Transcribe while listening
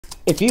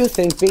If you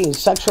think being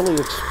sexually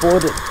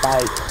exploited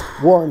by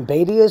Warren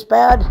Beatty is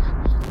bad,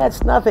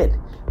 that's nothing.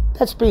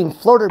 That's being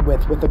flirted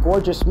with a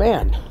gorgeous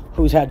man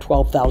who's had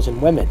 12,000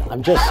 women.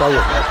 I'm just saying,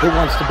 like, who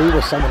wants to be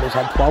with someone who's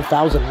had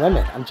 12,000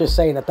 women? I'm just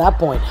saying at that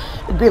point,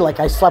 it'd be like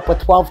I slept with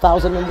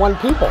 12,001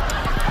 people.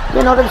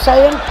 You know what I'm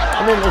saying?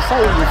 I mean, they say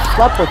you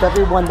slept with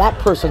everyone that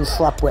person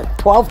slept with.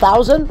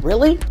 12,000?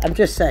 Really? I'm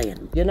just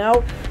saying, you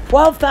know?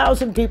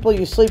 12,000 people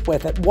you sleep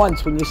with at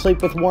once when you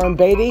sleep with Warren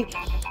Beatty,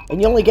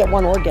 and you only get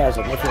one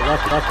orgasm if you're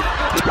lucky.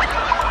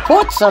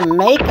 Put some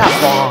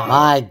makeup on.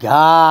 My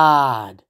God.